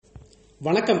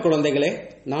வணக்கம் குழந்தைகளே,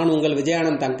 நான் உங்கள்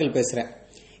விஜயானந்த் அங்கிள் பேசுகிறேன்.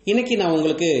 இன்னைக்கு நான்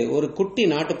உங்களுக்கு ஒரு குட்டி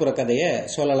நாட்டுப்புற கதையை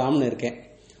சொல்லலாம்னு இருக்கேன்.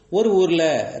 ஒரு ஊரில்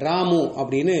ராமு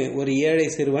அப்படின்னு ஒரு ஏழை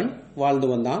சிறுவன் வாழ்ந்து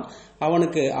வந்தான்.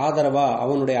 அவனுக்கு ஆதரவா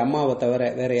அவனுடைய அம்மாவை தவிர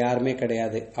வேற யாருமே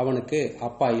கிடையாது. அவனுக்கு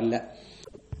அப்பா இல்லை.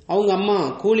 அவங்க அம்மா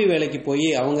கூலி வேலைக்கு போய்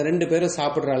அவங்க 2 பேரும்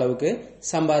சாப்பிட்ற அளவுக்கு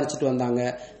சம்பாரிச்சிட்டு வந்தாங்க.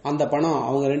 அந்த பணம்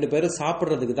அவங்க 2 பேரும்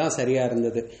சாப்பிட்றதுக்கு தான் சரியா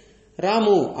இருந்தது.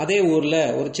 ராமு அதே ஊர்ல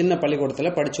ஒரு சின்ன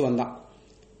பள்ளிக்கூடத்தில் படிச்சு வந்தான்.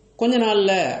 கொஞ்ச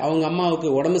நாள்ல அவங்க அம்மாவுக்கு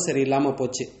உடம்பு சரியில்லாம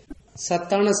போச்சு.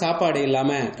 சத்தான சாப்பாடு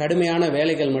இல்லாம கடுமையான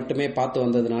வேலைகள் மட்டுமே பார்த்து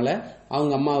வந்ததுனால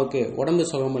அவங்க அம்மாவுக்கு உடம்பு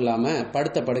சுகம் இல்லாம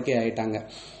படுத்த படுக்கை ஆயிட்டாங்க.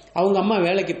 அவங்க அம்மா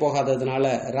வேலைக்கு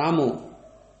போகாததுனால ராமு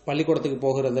பள்ளிக்கூடத்துக்கு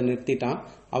போகிறத நிறுத்திட்டான்.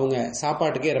 அவங்க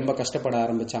சாப்பாட்டுக்கே ரொம்ப கஷ்டப்பட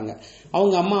ஆரம்பிச்சாங்க.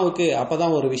 அவங்க அம்மாவுக்கு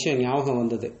அப்பதான் ஒரு விஷயம் ஞாபகம்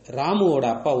வந்தது. ராமுவோட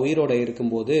அப்பா உயிரோட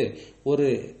இருக்கும்போது ஒரு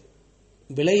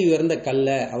விலை உயர்ந்த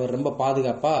கல்லை அவர் ரொம்ப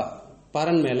பாதுகாப்பா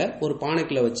பரன் மேல ஒரு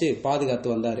பானைக்குள்ள வச்சு பாதுகாத்து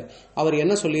வந்தாரு. அவர்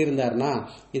என்ன சொல்லியிருந்தாருன்னா,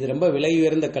 இது ரொம்ப விலை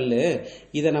உயர்ந்த கல்லு,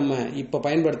 இதை நம்ம இப்ப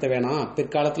பயன்படுத்த வேணாம்,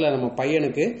 பிற்காலத்துல நம்ம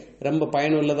பையனுக்கு ரொம்ப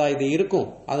பயனுள்ளதா இது இருக்கும்,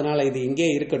 அதனால இது இங்கே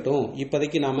இருக்கட்டும்,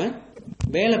 இப்போதைக்கு நாம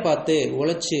வேலை பார்த்து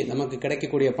உழைச்சி நமக்கு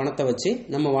கிடைக்கக்கூடிய பணத்தை வச்சு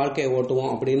நம்ம வாழ்க்கையை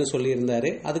ஓட்டுவோம் அப்படின்னு சொல்லியிருந்தாரு.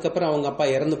 அதுக்கப்புறம் அவங்க அப்பா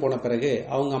இறந்து போன பிறகு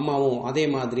அவங்க அம்மாவும் அதே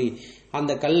மாதிரி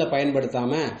அந்த கல்லை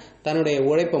பயன்படுத்தாம தன்னுடைய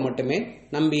உழைப்பை மட்டுமே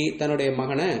நம்பி தன்னுடைய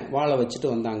மகனை வாழ வச்சுட்டு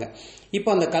வந்தாங்க.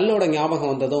 இப்ப அந்த கல்லோட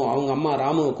ஞாபகம் வந்ததும் அவங்க அம்மா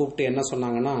ராமுவை கூப்பிட்டு என்ன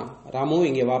சொன்னாங்கன்னா, ராமு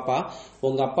இங்க வாப்பா,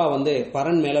 உங்க அப்பா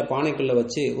பரன் மேல பானைக்குள்ள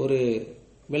வச்சு ஒரு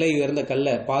விலை உயர்ந்த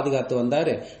கல்லை பாதுகாத்து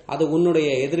வந்தாரு, அது உன்னுடைய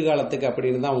எதிர்காலத்துக்கு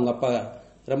அப்படின்னு தான் உங்க அப்பா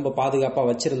ரொம்ப பாதுகாப்பா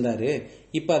வச்சிருந்தாரு.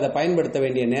 இப்ப அதை பயன்படுத்த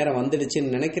வேண்டிய நேரம்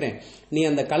வந்துடுச்சுன்னு நினைக்கிறேன். நீ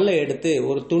அந்த கல்லை எடுத்து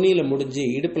ஒரு துணியில முடிஞ்சு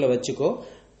இடுப்புல வச்சுக்கோ.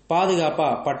 பாதுகாப்பா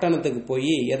பட்டணத்துக்கு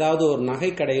போய் ஏதாவது ஒரு நகை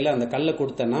கடையில அந்த கல்லை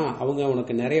கொடுத்தனா அவங்க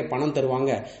உனக்கு நிறைய பணம்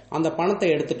தருவாங்க. அந்த பணத்தை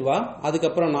எடுத்துட்டு வா,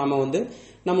 அதுக்கப்புறம் நாம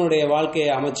நம்மளுடைய வாழ்க்கையை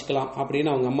அமைச்சுக்கலாம்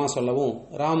அப்படின்னு அவங்க அம்மா சொல்லவும்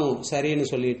ராமு சரின்னு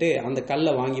சொல்லிட்டு அந்த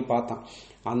கல்லை வாங்கி பார்த்தான்.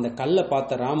 அந்த கல்லை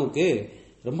பார்த்த ராமுக்கு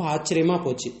ரொம்ப ஆச்சரியமா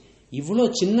போச்சு. இவ்வளோ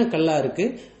சின்ன கல்லா இருக்கு,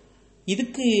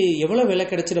 இதுக்கு எவ்வளவு விலை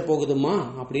கிடைச்சிட போகுதுமா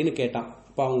அப்படின்னு கேட்டான்.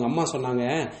 அப்ப அவங்க அம்மா சொன்னாங்க,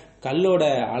 கல்லோட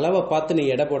அளவை பார்த்து நீ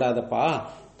எடை போடாதப்பா,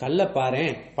 கல்லை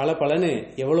பாரேன், பளபளன்னு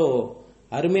எவ்வளோ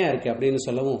அருமையா இருக்கு அப்படின்னு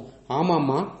சொல்லவும்,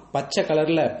 ஆமாம்மா, பச்சை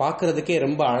கலர்ல பாக்குறதுக்கே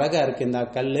ரொம்ப அழகா இருக்கு இந்த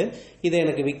கல்லு, இதை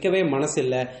எனக்கு விற்கவே மனசு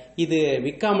இல்லை, இது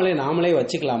விற்காமலே நாமளே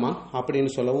வச்சுக்கலாமா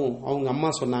அப்படின்னு சொல்லவும் அவங்க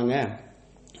அம்மா சொன்னாங்க,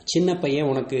 சின்ன பையன்,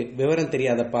 உனக்கு விவரம்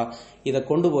தெரியாதப்பா, இதை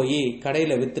கொண்டு போய்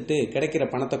கடையில் வித்துட்டு கிடைக்கிற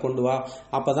பணத்தை கொண்டு வா,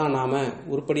 அப்பதான் நாம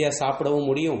உருப்படியாக சாப்பிடவும்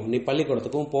முடியும், நீ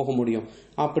பள்ளிக்கூடத்துக்கும் போக முடியும்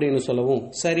அப்படின்னு சொல்லவும்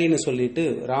சரின்னு சொல்லிட்டு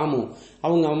ராமு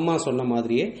அவங்க அம்மா சொன்ன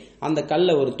மாதிரியே அந்த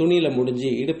கல்லை ஒரு துணியில முடிஞ்சு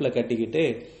இடுப்புல கட்டிக்கிட்டு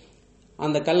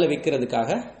அந்த கல்லை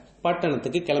விற்கிறதுக்காக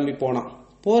பட்டணத்துக்கு கிளம்பி போனான்.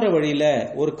 போற வழியில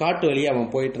ஒரு காட்டு வழியை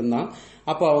அவன் போயிட்டு இருந்தான்.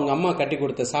 அப்போ அவங்க அம்மா கட்டி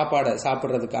கொடுத்த சாப்பாடை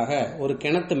சாப்பிட்றதுக்காக ஒரு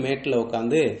கிணத்து மேட்டில்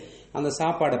உட்காந்து அந்த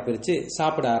சாப்பாடை பிரித்து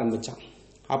சாப்பிட ஆரம்பிச்சான்.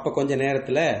 அப்போ கொஞ்ச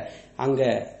நேரத்தில் அங்கே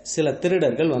சில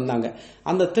திருடர்கள் வந்தாங்க.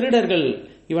 அந்த திருடர்கள்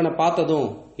இவனை பார்த்ததும்,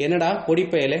 என்னடா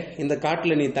பொடிப்பயலே, இந்த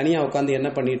காட்டில் நீ தனியாக உட்காந்து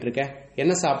என்ன பண்ணிட்டு இருக்க,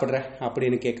 என்ன சாப்பிட்ற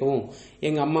அப்படின்னு கேட்கவும்,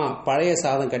 எங்கள் அம்மா பழைய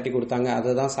சாதம் கட்டி கொடுத்தாங்க,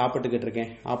 அதை தான் சாப்பிட்டுக்கிட்டு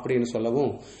இருக்கேன் அப்படின்னு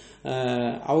சொல்லவும்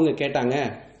அவங்க கேட்டாங்க,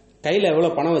 கையில்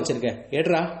எவ்வளோ பணம் வச்சிருக்க,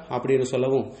 ஏட்ரா அப்படின்னு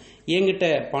சொல்லவும், என்கிட்ட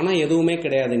பணம் எதுவுமே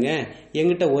கிடையாதுங்க,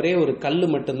 என்கிட்ட ஒரே ஒரு கல்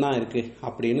மட்டும்தான் இருக்கு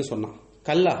அப்படின்னு சொன்னான்.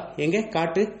 கல்லா, எங்க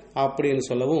காட்டு அப்படின்னு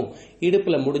சொல்லவும்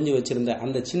இடுப்புல முடிஞ்சு வச்சிருந்த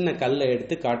அந்த சின்ன கல்லை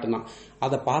எடுத்து காட்டினான்.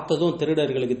 அதை பார்த்ததும்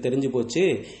திருடர்களுக்கு தெரிஞ்சு போச்சு,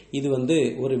 இது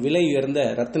ஒரு விலை உயர்ந்த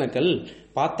ரத்தின கல்,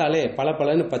 பார்த்தாலே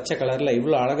பளபளன்னு பச்சை கலர்ல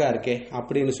இவ்வளோ அழகா இருக்கே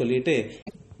அப்படின்னு சொல்லிட்டு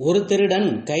ஒரு திருடன்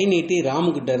கை நீட்டி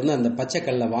ராமு கிட்ட இருந்து அந்த பச்சை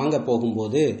கல்லை வாங்க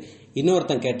போகும்போது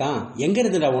இன்னொருத்தன் கேட்டான், எங்க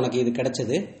இருந்துடா உனக்கு இது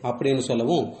கிடைச்சது அப்படின்னு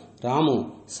சொல்லவும் ராமு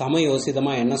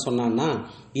சமயோசிதமா என்ன சொன்னான்னா,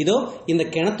 இதோ இந்த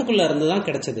கிணத்துக்குள்ள இருந்துதான்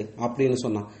கிடைச்சது அப்படின்னு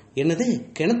சொன்னான். என்னது,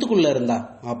 கிணத்துக்குள்ள இருந்தா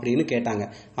அப்படின்னு கேட்டாங்க.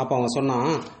 அப்ப அவன்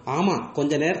சொன்னான், ஆமா,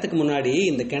 கொஞ்ச நேரத்துக்கு முன்னாடி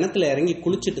இந்த கிணத்துல இறங்கி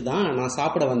குளிச்சுட்டு தான் நான்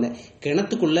சாப்பிட வந்தேன்.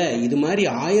 கிணத்துக்குள்ள இது மாதிரி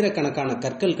ஆயிரக்கணக்கான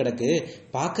கற்கள் கிடக்கு,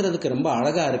 பாக்குறதுக்கு ரொம்ப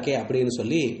அழகா இருக்கே அப்படின்னு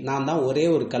சொல்லி நான் தான் ஒரே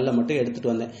ஒரு கல்லை மட்டும்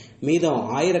எடுத்துட்டு வந்தேன், மீதம்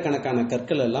ஆயிரக்கணக்கான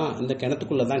கற்கள் எல்லாம் இந்த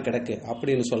கிணத்துக்குள்ளதான் கிடக்கு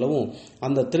அப்படின்னு சொல்லவும்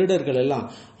அந்த திருடர்கள் எல்லாம்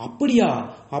அப்படியா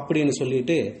அப்படின்னு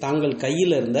சொல்லிட்டு தாங்கள்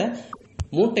கையில் இருந்த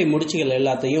மூட்டை முடிச்சுகள்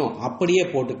எல்லாத்தையும் அப்படியே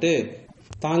போட்டுட்டு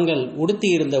தாங்கள் உடுத்தி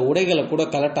இருந்த உடைகளை கூட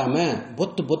கலட்டாம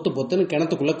பொத்து பொத்து பொத்துன்னு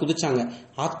கிணத்துக்குள்ள குதிச்சாங்க.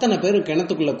 அத்தனை பேரும்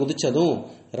கிணத்துக்குள்ள குதிச்சதும்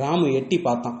ராமு எட்டி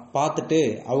பார்த்தான். பார்த்துட்டு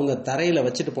அவங்க தரையில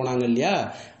வச்சுட்டு போனாங்க இல்லையா,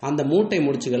 அந்த மூட்டை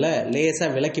முடிச்சுகளை லேசா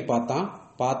விலக்கி பார்த்தான்.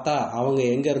 பார்த்தா அவங்க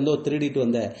எங்க இருந்தோ திருடிட்டு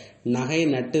வந்த நகை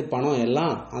நட்டு பணம்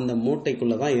எல்லாம் அந்த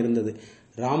மூட்டைக்குள்ளதான் இருந்தது.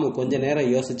 ராமு கொஞ்ச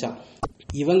நேரம் யோசிச்சான்.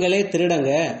 இவங்களே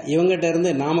திருடங்க, இவங்கிட்ட இருந்து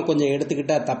நாம கொஞ்சம்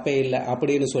எடுத்துக்கிட்டா தப்பே இல்லை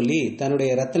அப்படின்னு சொல்லி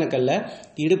தன்னுடைய ரத்தின கல்லை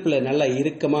இடுப்புல நல்லா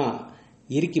இறுக்கமா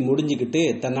இறுக்கி முடிஞ்சுக்கிட்டு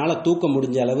தன்னால தூக்க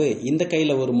முடிஞ்ச அளவு இந்த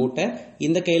கையில ஒரு மூட்டை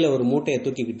இந்த கையில ஒரு மூட்டையை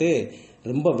தூக்கிக்கிட்டு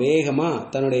ரொம்ப வேகமா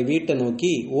தன்னுடைய வீட்டை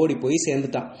நோக்கி ஓடி போய்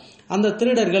சேர்ந்துட்டான். அந்த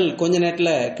திருடர்கள் கொஞ்ச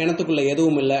நேரத்துல கிணத்துக்குள்ள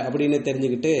எதுவும் இல்லை அப்படின்னு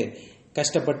தெரிஞ்சுக்கிட்டு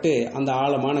கஷ்டப்பட்டு அந்த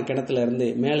ஆழமான கிணத்துல இருந்து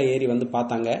மேலே ஏறி வந்து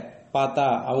பார்த்தாங்க. பார்த்தா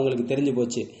அவங்களுக்கு தெரிஞ்சு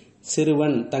போச்சு,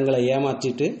 சிறுவன் தங்களை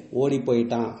ஏமாற்றிட்டு ஓடி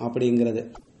போயிட்டான் அப்படிங்கிறது.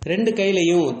 2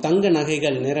 கையிலையும் தங்க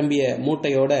நகைகள் நிரம்பிய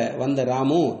மூட்டையோட வந்த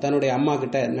ராமு தன்னுடைய அம்மா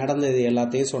கிட்ட நடந்தது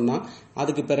எல்லாத்தையும் சொன்னான்.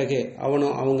 அதுக்கு பிறகு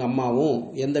அவனும் அவங்க அம்மாவும்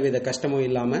எந்தவித கஷ்டமும்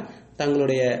இல்லாம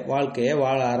தங்களுடைய வாழ்க்கையை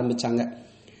வாழ ஆரம்பிச்சாங்க.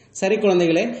 சரி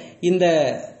குழந்தைகளே, இந்த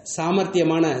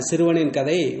சாமர்த்தியமான சிறுவனின்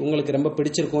கதை உங்களுக்கு ரொம்ப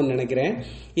பிடிச்சிருக்கும்னு நினைக்கிறேன்.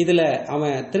 இதுல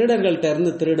அவன் திருடர்கள்ட்ட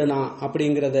இருந்து திருடனா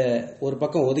அப்படிங்கறத ஒரு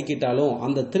பக்கம் ஒதுக்கிட்டாலும்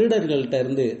அந்த திருடர்கள்ட்ட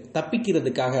இருந்து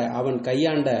தப்பிக்கிறதுக்காக அவன்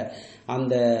கையாண்ட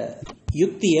அந்த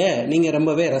யுக்திய நீங்க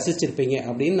ரொம்பவே ரசிச்சிருப்பீங்க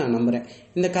அப்படின்னு நான் நம்புறேன்.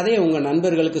 இந்த கதையை உங்க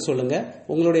நண்பர்களுக்கு சொல்லுங்க.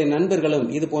 உங்களுடைய நண்பர்களும்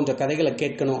இது போன்ற கதைகளை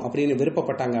கேட்கணும் அப்படின்னு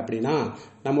விருப்பப்பட்டாங்க அப்படின்னா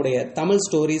நம்முடைய தமிழ்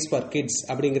ஸ்டோரிஸ் ஃபார் கிட்ஸ்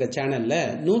அப்படிங்கிற சேனல்ல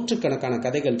 100கணக்கான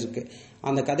கதைகள் இருக்கு.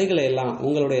 அந்த கதைகளை எல்லாம்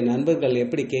உங்களுடைய நண்பர்கள்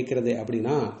எப்படி கேட்கறது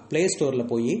அப்படின்னா பிளே ஸ்டோர்ல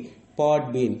போய்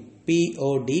பாட்பீன்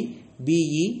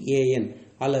PODBEAN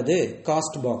அல்லது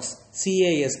காஸ்ட் பாக்ஸ்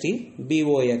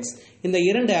CASTBOX இந்த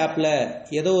 2 ஆப்ல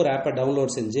ஏதோ ஒரு ஆப்பை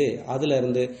டவுன்லோட் செஞ்சு அதுல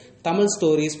இருந்து தமிழ்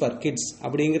ஸ்டோரிஸ் ஃபார் கிட்ஸ்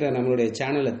அப்படிங்கிற நம்மளுடைய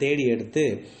சேனலை தேடி எடுத்து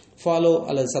ஃபாலோ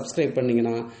அல்லது சப்ஸ்கிரைப்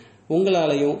பண்ணீங்கன்னா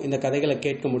உங்களாலையும் இந்த கதைகளை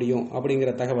கேட்க முடியும்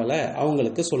அப்படிங்கிற தகவலை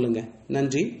அவங்களுக்கு சொல்லுங்க.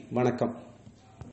 நன்றி, வணக்கம்.